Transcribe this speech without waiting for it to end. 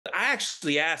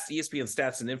actually asked ESPN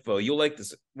Stats and Info, you'll like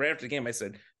this, right after the game, I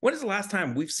said, when is the last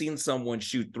time we've seen someone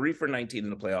shoot 3 for 19 in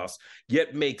the playoffs,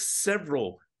 yet make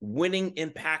several winning,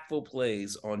 impactful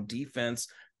plays on defense,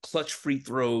 clutch free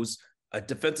throws, a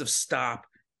defensive stop,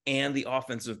 and the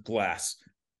offensive glass?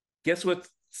 Guess what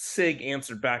Sig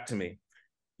answered back to me?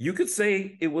 You could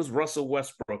say it was Russell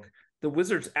Westbrook. The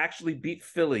Wizards actually beat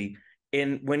Philly,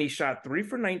 and when he shot 3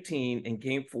 for 19 in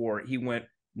game 4, he went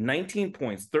 19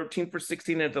 points, 13 for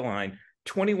 16 at the line,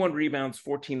 21 rebounds,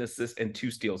 14 assists, and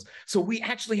 2 steals. So we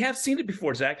actually have seen it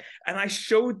before, Zach. And I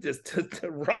showed this to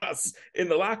Russ in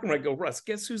the locker room. I go, Russ,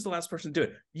 guess who's the last person to do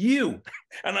it? You.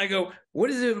 And I go, what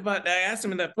is it about? I asked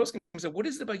him in that postgame, I said, what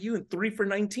is it about you in 3 for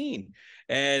 19?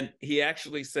 And he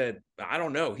actually said, I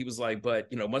don't know. He was like, but,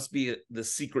 must be the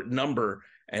secret number.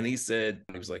 And he said,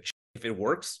 he was like, if it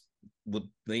works,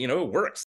 it works.